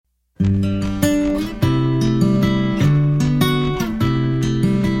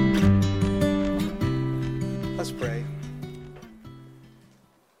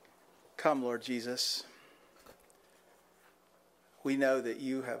Lord Jesus, we know that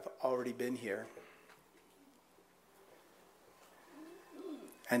you have already been here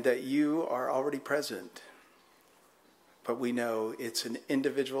and that you are already present. But we know it's an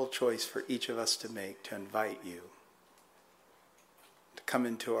individual choice for each of us to make, to invite you to come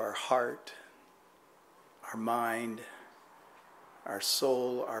into our heart, our mind, our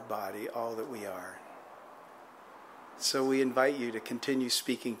soul, our body, all that we are. So we invite you to continue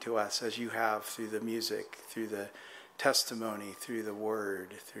speaking to us as you have through the music, through the testimony, through the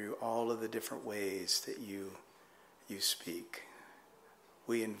word, through all of the different ways that you speak.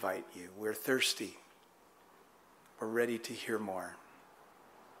 We invite you. We're thirsty. We're ready to hear more.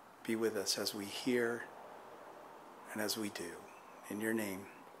 Be with us as we hear and as we do. In your name,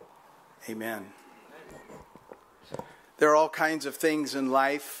 amen. There are all kinds of things in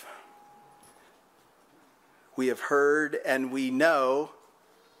life we have heard and we know,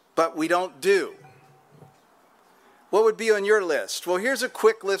 but we don't do. What would be on your list? Well, here's a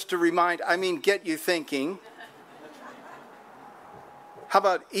quick list to get you thinking. How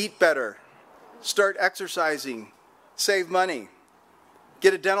about eat better, start exercising, save money,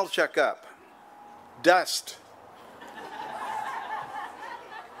 get a dental checkup, dust,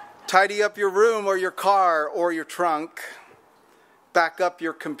 tidy up your room or your car or your trunk, back up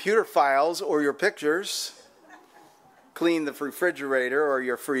your computer files or your pictures, clean the refrigerator or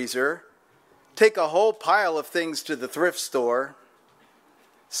your freezer, take a whole pile of things to the thrift store,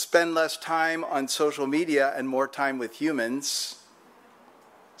 spend less time on social media and more time with humans,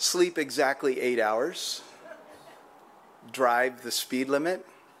 sleep exactly 8 hours, drive the speed limit.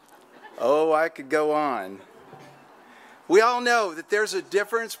 Oh, I could go on. We all know that there's a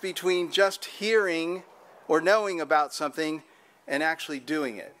difference between just hearing or knowing about something and actually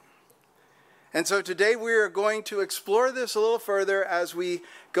doing it. And so today we are going to explore this a little further as we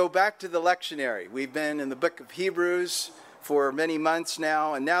go back to the lectionary. We've been in the book of Hebrews for many months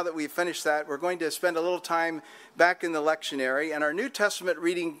now, and now that we've finished that, we're going to spend a little time back in the lectionary. And our New Testament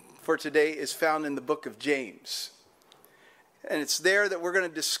reading for today is found in the book of James. And it's there that we're going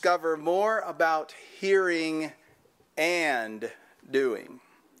to discover more about hearing and doing.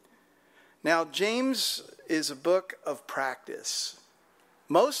 Now, James is a book of practice,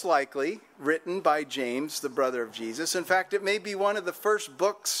 most likely written by James, the brother of Jesus. In fact, it may be one of the first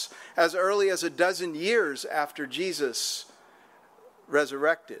books as early as 12 years after Jesus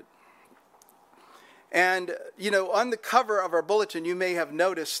resurrected. And, on the cover of our bulletin, you may have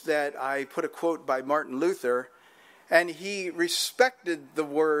noticed that I put a quote by Martin Luther, and he respected the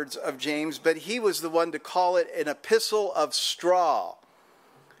words of James, but he was the one to call it an epistle of straw,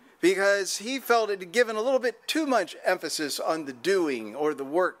 because he felt it had given a little bit too much emphasis on the doing or the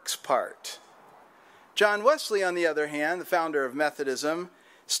works part. John Wesley, on the other hand, the founder of Methodism,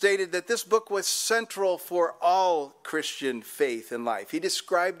 stated that this book was central for all Christian faith and life. He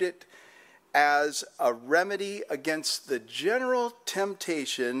described it as a remedy against the general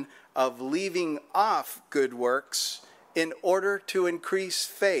temptation of leaving off good works in order to increase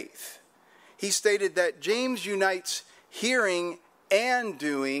faith. He stated that James unites hearing and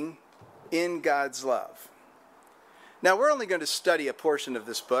doing in God's love. Now, we're only going to study a portion of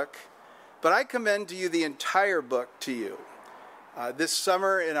this book, but I commend to you the entire book to you. This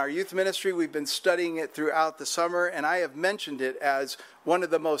summer in our youth ministry, we've been studying it throughout the summer, and I have mentioned it as one of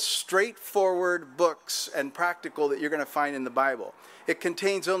the most straightforward books and practical that you're going to find in the Bible. It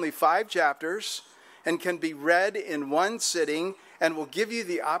contains only 5 chapters and can be read in one sitting and will give you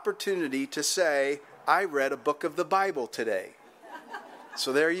the opportunity to say, I read a book of the Bible today.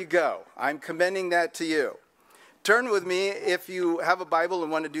 So there you go. I'm commending that to you. Turn with me if you have a Bible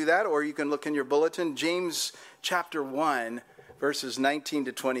and want to do that, or you can look in your bulletin, James chapter 1, verses 19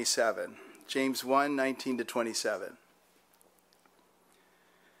 to 27. James 1, 19 to 27.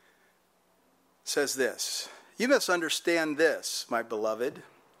 Says this, "You must understand this, my beloved.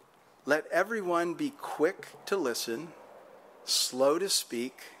 Let everyone be quick to listen, slow to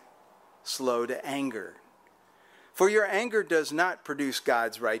speak, slow to anger. For your anger does not produce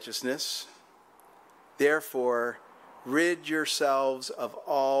God's righteousness. Therefore, rid yourselves of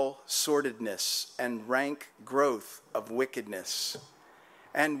all sordidness and rank growth of wickedness,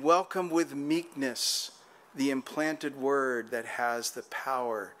 and welcome with meekness the implanted word that has the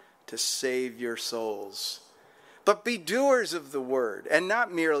power to save your souls. But be doers of the word, and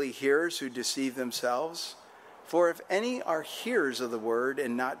not merely hearers who deceive themselves. For if any are hearers of the word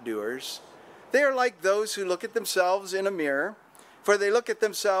and not doers, they are like those who look at themselves in a mirror. For they look at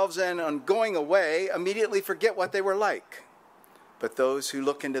themselves and on going away immediately forget what they were like. But those who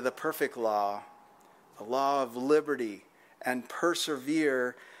look into the perfect law, the law of liberty, and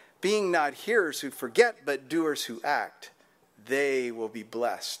persevere being not hearers who forget, but doers who act, they will be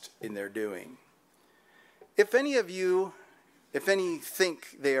blessed in their doing. If any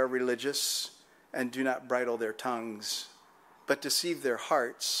think they are religious and do not bridle their tongues, but deceive their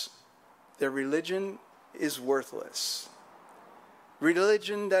hearts, their religion is worthless.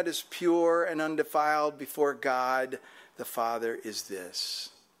 Religion that is pure and undefiled before God the Father is this: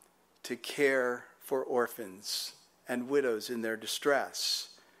 to care for orphans and widows in their distress,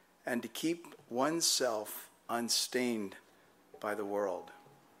 and to keep oneself unstained by the world.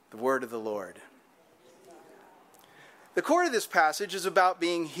 The word of the Lord. The core of this passage is about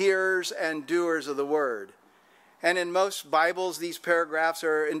being hearers and doers of the word. And in most Bibles, these paragraphs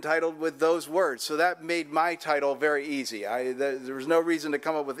are entitled with those words. So that made my title very easy. There was no reason to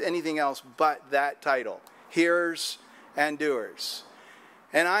come up with anything else but that title: hearers and doers.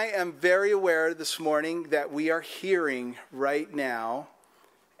 And I am very aware this morning that we are hearing right now,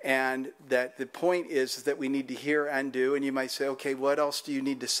 and that the point is that we need to hear and do. And you might say, okay, what else do you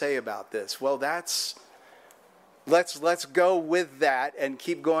need to say about this? Well, let's go with that and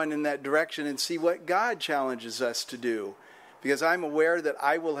keep going in that direction and see what God challenges us to do. Because I'm aware that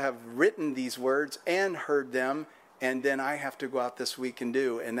I will have written these words and heard them, and then I have to go out this week and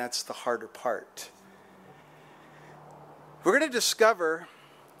do, and that's the harder part. We're going to discover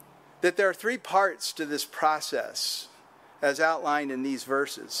that there are three parts to this process as outlined in these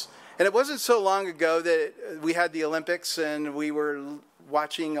verses. And it wasn't so long ago that we had the Olympics and we were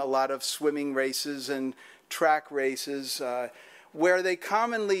watching a lot of swimming races and track races where they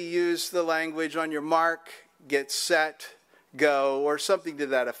commonly use the language on your mark, get set, go, or something to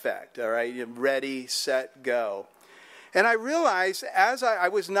that effect. All right, you're ready, set, go. And I realized as I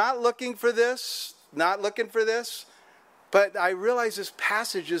was not looking for this, but I realized this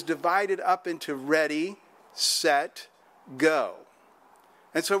passage is divided up into ready, set, go.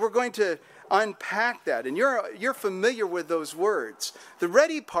 And so we're going to unpack that. And you're familiar with those words. The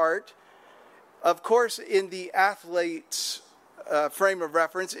ready part, of course, in the athlete's frame of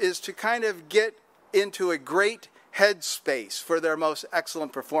reference, is to kind of get into a great headspace for their most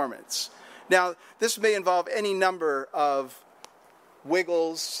excellent performance. Now, this may involve any number of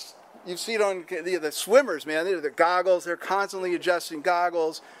wiggles. You see it on the swimmers, man. They're the goggles. They're constantly adjusting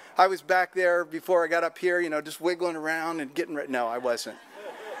goggles. I was back there before I got up here, just wiggling around and getting ready. No, I wasn't.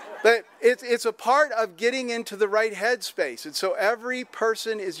 But it's a part of getting into the right headspace. And so every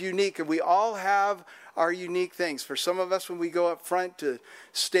person is unique, and we all have our unique things. For some of us, when we go up front to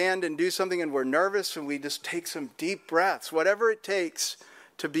stand and do something and we're nervous, and we just take some deep breaths, whatever it takes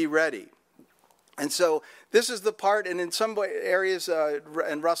to be ready. And so this is the part, and in some areas,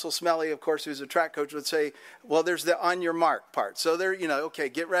 and Russell Smelly, of course, who's a track coach, would say, well, there's the on your mark part. So there, okay,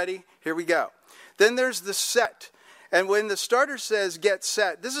 get ready, here we go. Then there's the set. And when the starter says get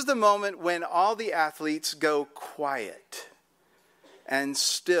set, this is the moment when all the athletes go quiet and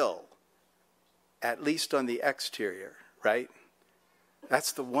still, at least on the exterior, right?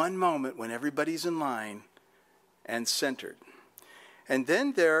 That's the one moment when everybody's in line and centered. And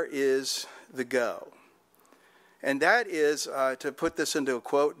then there is the go. And that is, to put this into a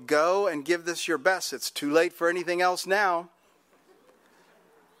quote, go and give this your best. It's too late for anything else now.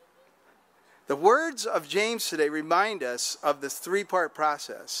 The words of James today remind us of this three-part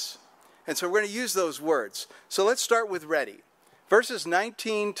process. And so we're going to use those words. So let's start with ready. Verses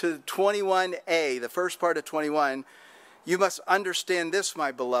 19 to 21a, the first part of 21, you must understand this,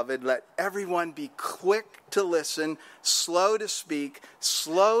 my beloved. Let everyone be quick to listen, slow to speak,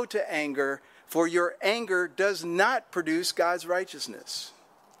 slow to anger, for your anger does not produce God's righteousness.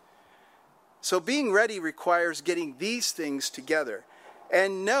 So being ready requires getting these things together.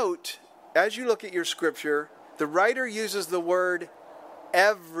 And note, as you look at your scripture, the writer uses the word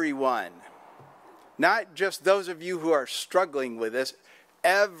everyone. Not just those of you who are struggling with this,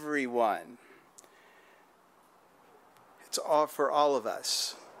 everyone. It's all for all of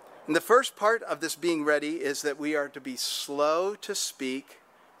us. And the first part of this being ready is that we are to be slow to speak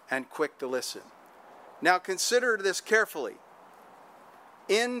and quick to listen. Now consider this carefully.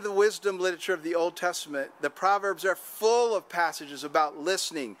 In the wisdom literature of the Old Testament, the Proverbs are full of passages about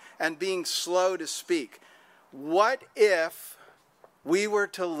listening and being slow to speak. What if we were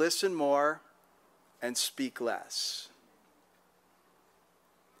to listen more and speak less?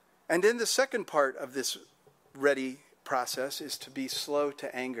 And then the second part of this ready process is to be slow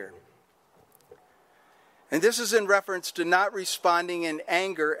to anger. And this is in reference to not responding in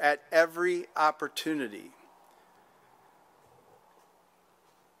anger at every opportunity.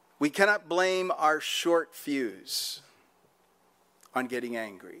 We cannot blame our short fuse on getting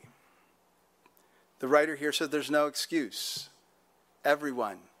angry. The writer here said there's no excuse.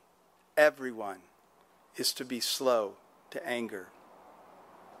 Everyone everyone is to be slow to anger.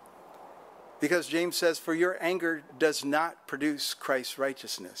 Because James says, for your anger does not produce Christ's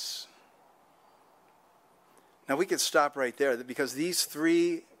righteousness. Now we could stop right there, because these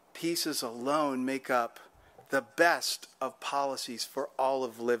three pieces alone make up the best of policies for all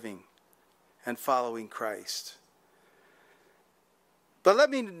of living and following Christ. But let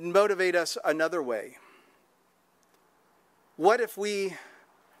me motivate us another way. What if we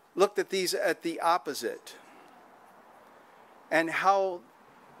looked at these at the opposite, and how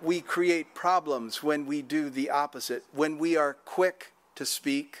we create problems when we do the opposite, when we are quick to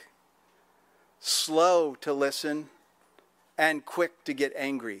speak, slow to listen, and quick to get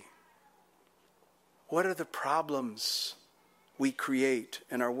angry? What are the problems we create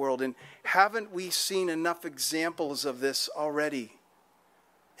in our world? And haven't we seen enough examples of this already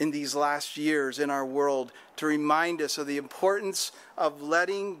in these last years in our world to remind us of the importance of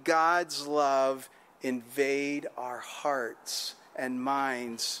letting God's love invade our hearts and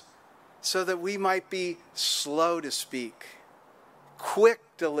minds so that we might be slow to speak, quick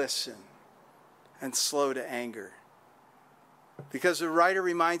to listen, and slow to anger? Because the writer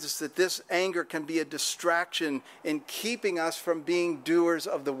reminds us that this anger can be a distraction in keeping us from being doers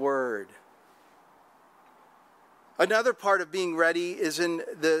of the word. Another part of being ready is in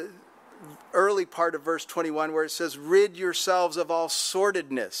the early part of verse 21, where it says, rid yourselves of all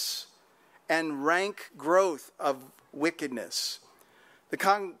sordidness and rank growth of wickedness. The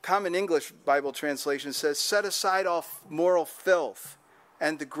Common English Bible translation says, set aside all moral filth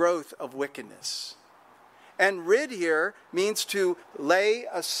and the growth of wickedness. And rid here means to lay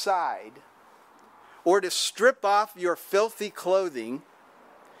aside or to strip off your filthy clothing.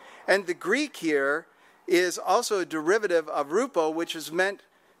 And the Greek here is also a derivative of rupo, which is meant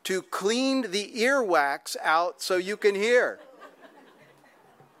to clean the earwax out so you can hear.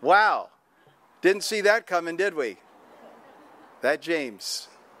 Wow. Didn't see that coming, did we? That James.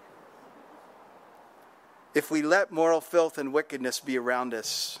 If we let moral filth and wickedness be around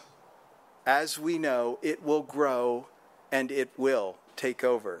us, as we know, it will grow and it will take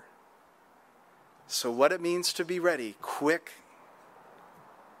over. So what it means to be ready, quick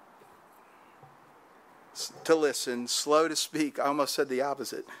to listen, slow to speak. I almost said the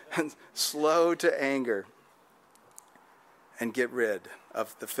opposite. Slow to anger. And get rid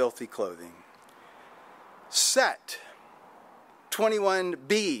of the filthy clothing. Set.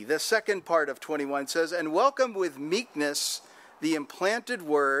 21b, the second part of 21 says, and welcome with meekness the implanted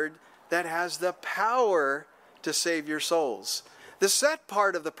word that has the power to save your souls. The set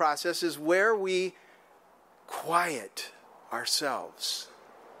part of the process is where we quiet ourselves.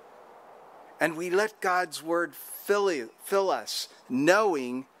 And we let God's word fill us,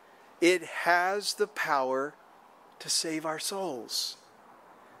 knowing it has the power to save our souls.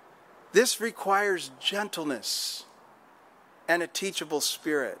 This requires gentleness and a teachable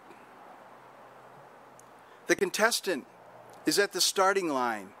spirit. The contestant is at the starting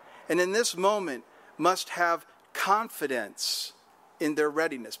line, and in this moment must have confidence in their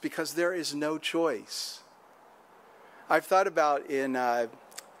readiness, because there is no choice. I've thought about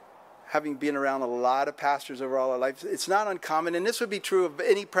having been around a lot of pastors over all our life, it's not uncommon, and this would be true of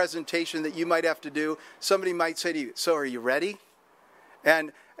any presentation that you might have to do. Somebody might say to you, so are you ready?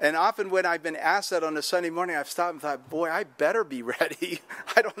 And often when I've been asked that on a Sunday morning, I've stopped and thought, boy, I better be ready.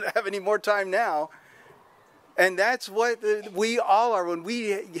 I don't have any more time now. And that's what we all are. When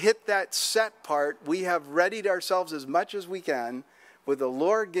we hit that set part, we have readied ourselves as much as we can. With the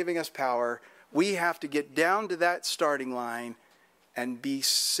Lord giving us power, we have to get down to that starting line and be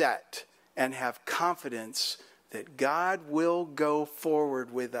set and have confidence that God will go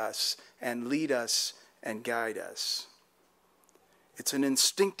forward with us and lead us and guide us. It's an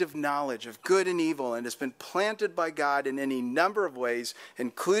instinctive knowledge of good and evil, and it's been planted by God in any number of ways,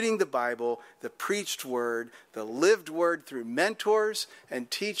 including the Bible, the preached word, the lived word through mentors and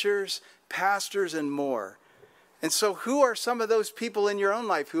teachers, pastors, and more. And so who are some of those people in your own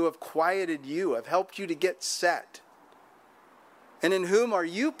life who have quieted you, have helped you to get set? And in whom are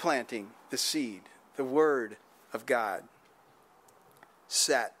you planting the seed, the word of God?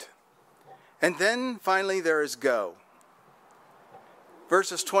 Set. And then finally there is go.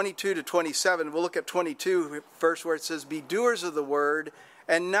 Verses 22 to 27, we'll look at 22 first, where it says, be doers of the word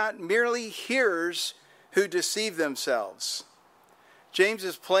and not merely hearers who deceive themselves. James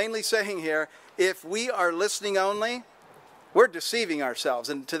is plainly saying here, if we are listening only, we're deceiving ourselves.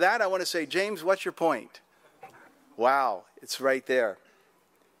 And to that I want to say, James, what's your point? Wow, it's right there.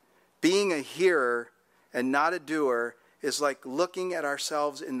 Being a hearer and not a doer is like looking at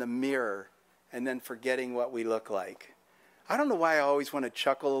ourselves in the mirror and then forgetting what we look like. I don't know why I always want to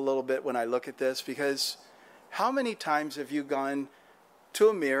chuckle a little bit when I look at this, because how many times have you gone to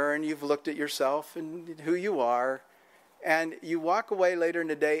a mirror and you've looked at yourself and who you are, and you walk away later in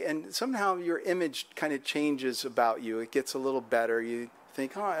the day and somehow your image kind of changes about you. It gets a little better. You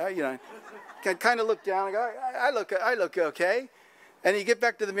think, I kind of look down and go, I look okay. And you get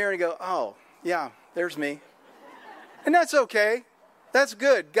back to the mirror and go, oh, yeah, there's me. And that's okay. That's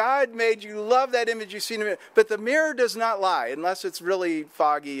good. God made you love that image you see in the mirror. But the mirror does not lie unless it's really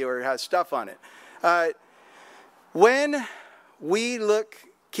foggy or has stuff on it. When we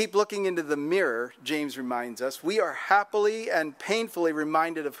keep looking into the mirror, James reminds us, we are happily and painfully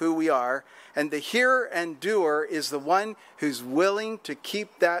reminded of who we are. And the hearer and doer is the one who's willing to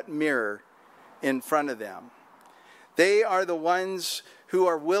keep that mirror in front of them. They are the ones who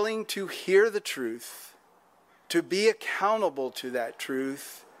are willing to hear the truth, to be accountable to that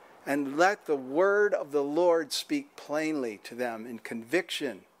truth, and let the word of the Lord speak plainly to them in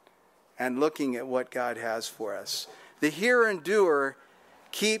conviction and looking at what God has for us. The hearer and doer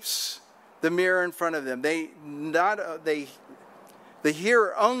keeps the mirror in front of them. The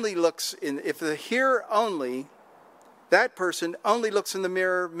hearer only looks in. If the hearer only, that person only looks in the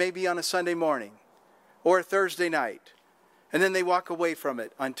mirror maybe on a Sunday morning or a Thursday night, and then they walk away from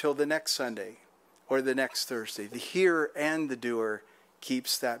it until the next Sunday or the next Thursday. The hearer and the doer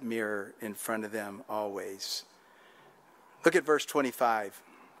keeps that mirror in front of them always. Look at verse 25.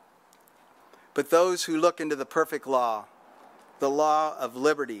 But those who look into the perfect law, the law of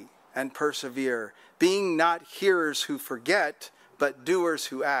liberty, and persevere, being not hearers who forget, but doers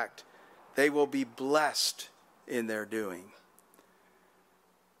who act, they will be blessed in their doing.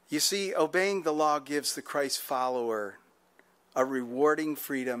 You see, obeying the law gives the Christ follower a rewarding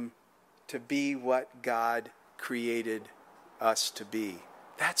freedom to be what God created us to be.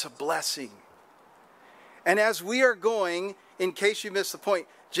 That's a blessing. And as we are going, in case you missed the point,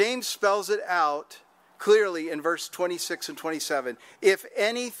 James spells it out clearly in verse 26 and 27. If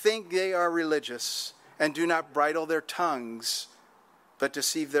any think they are religious and do not bridle their tongues, but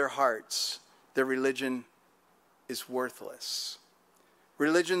deceive their hearts, their religion is worthless.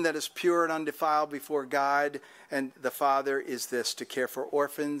 Religion that is pure and undefiled before God and the Father is this: to care for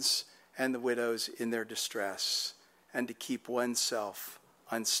orphans and the widows in their distress, and to keep oneself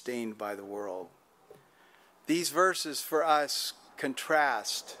unstained by the world. These verses for us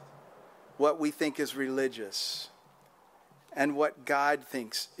contrast what we think is religious and what God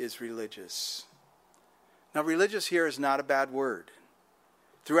thinks is religious. Now, religious here is not a bad word.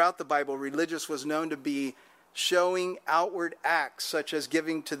 Throughout the Bible, religious was known to be showing outward acts such as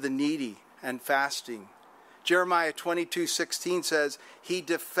giving to the needy and fasting. Jeremiah 22:16 says, he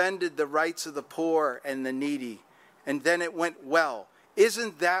defended the rights of the poor and the needy, and then it went well.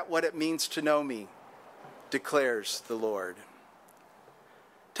 Isn't that what it means to know me? Declares the Lord.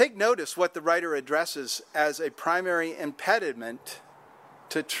 Take notice what the writer addresses as a primary impediment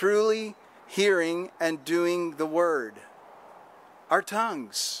to truly hearing and doing the word. Our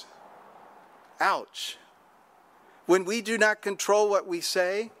tongues. Ouch. When we do not control what we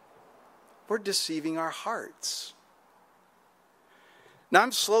say, we're deceiving our hearts. Now,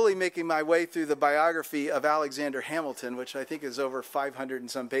 I'm slowly making my way through the biography of Alexander Hamilton, which I think is over 500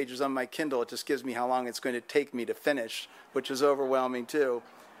 and some pages on my Kindle. It just gives me how long it's going to take me to finish, which is overwhelming too.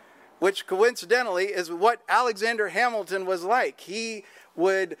 Which coincidentally is what Alexander Hamilton was like. He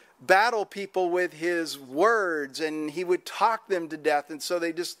would battle people with his words, and he would talk them to death, and so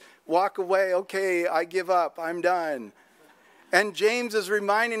they just walk away. Okay, I give up. I'm done. And James is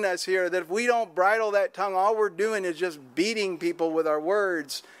reminding us here that if we don't bridle that tongue, all we're doing is just beating people with our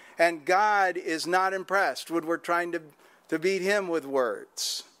words. And God is not impressed when we're trying to beat him with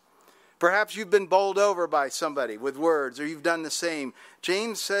words. Perhaps you've been bowled over by somebody with words, or you've done the same.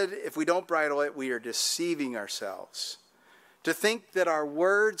 James said if we don't bridle it, we are deceiving ourselves. To think that our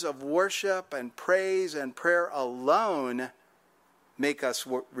words of worship and praise and prayer alone make us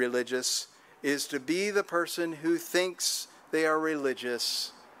religious is to be the person who thinks they are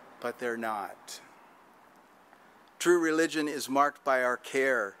religious, but they're not. True religion is marked by our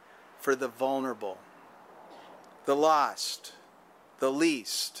care for the vulnerable, the lost, the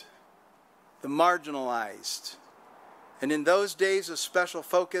least, the marginalized. And in those days, a special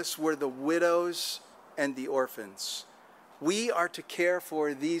focus were the widows and the orphans. We are to care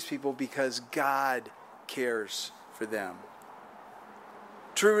for these people because God cares for them.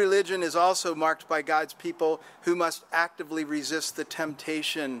 True religion is also marked by God's people who must actively resist the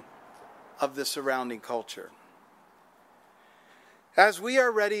temptation of the surrounding culture. As we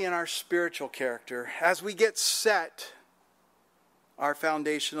are ready in our spiritual character, as we get set our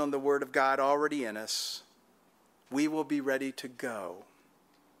foundation on the Word of God already in us, we will be ready to go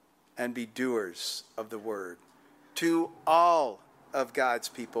and be doers of the word to all of God's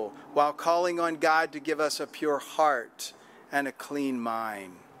people, while calling on God to give us a pure heart and a clean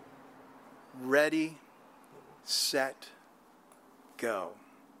mind. Ready, set, go.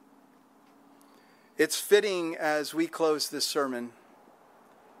 It's fitting as we close this sermon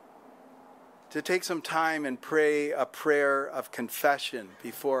to take some time and pray a prayer of confession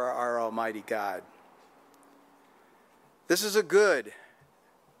before our Almighty God. This is a good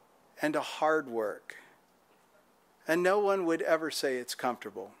and a hard work, and no one would ever say it's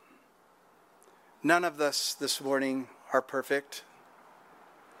comfortable. None of us this morning are perfect.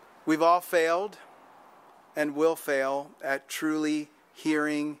 We've all failed and will fail at truly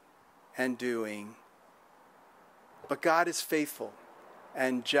hearing and doing. But God is faithful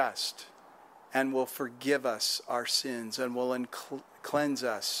and just and will forgive us our sins and will cleanse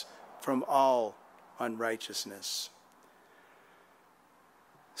us from all unrighteousness.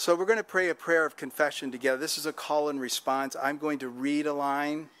 So we're going to pray a prayer of confession together. This is a call and response. I'm going to read a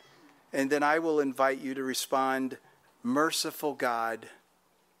line, and then I will invite you to respond, "Merciful God,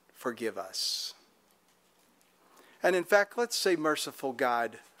 forgive us." And in fact, let's say, "Merciful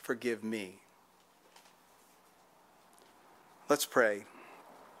God, forgive me." Let's pray.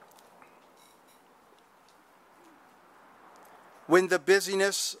 When the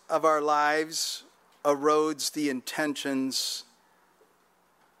busyness of our lives erodes the intentions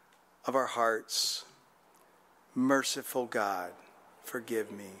of our hearts, merciful God,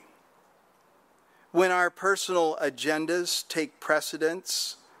 forgive me. When our personal agendas take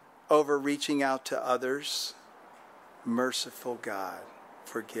precedence over reaching out to others, merciful God,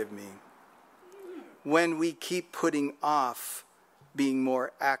 forgive me. When we keep putting off being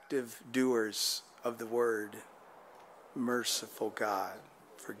more active doers of the word, merciful God,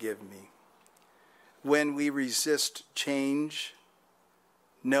 forgive me. When we resist change,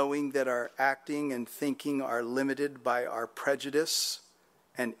 knowing that our acting and thinking are limited by our prejudice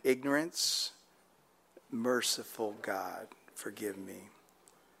and ignorance, merciful God, forgive me.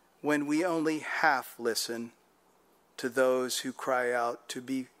 When we only half listen to those who cry out to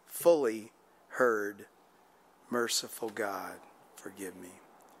be fully heard, merciful God, forgive me.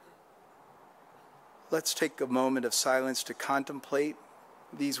 Let's take a moment of silence to contemplate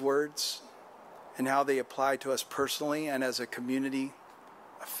these words and how they apply to us personally and as a community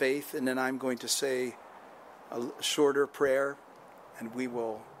of faith. And then I'm going to say a shorter prayer and we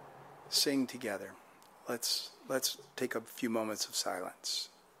will sing together. Let's take a few moments of silence.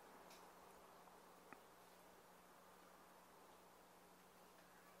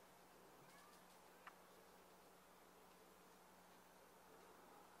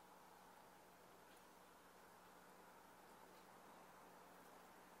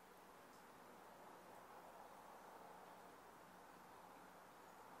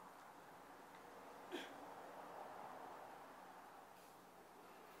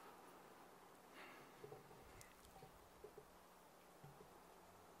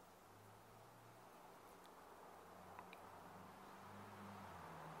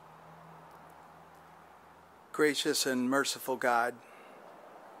 Gracious and merciful God,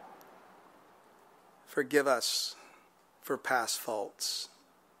 forgive us for past faults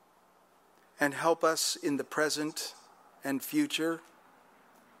and help us in the present and future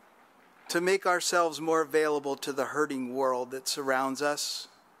to make ourselves more available to the hurting world that surrounds us,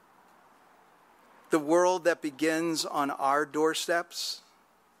 the world that begins on our doorsteps.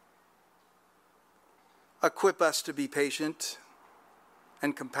 Equip us to be patient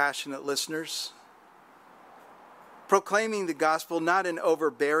and compassionate listeners, proclaiming the gospel not in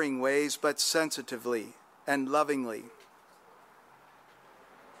overbearing ways, but sensitively and lovingly.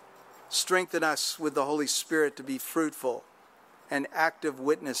 Strengthen us with the Holy Spirit to be fruitful and active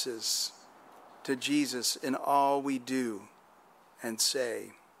witnesses to Jesus in all we do and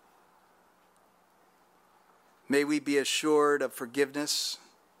say. May we be assured of forgiveness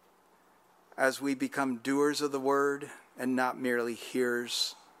as we become doers of the word and not merely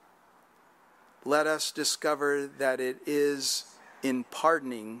hearers. Let us discover that it is in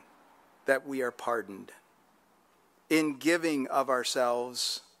pardoning that we are pardoned, in giving of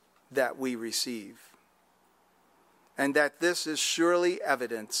ourselves that we receive, and that this is surely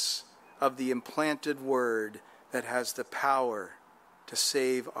evidence of the implanted word that has the power to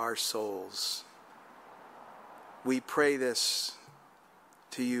save our souls. We pray this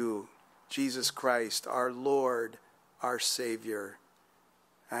to you, Jesus Christ, our Lord, our Savior,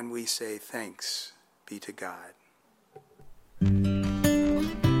 and we say thanks be to God.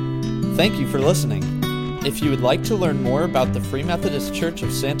 Thank you for listening. If you would like to learn more about the Free Methodist Church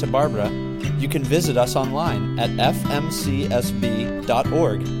of Santa Barbara, you can visit us online at fmcsb.org.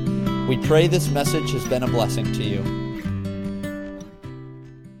 We pray this message has been a blessing to you.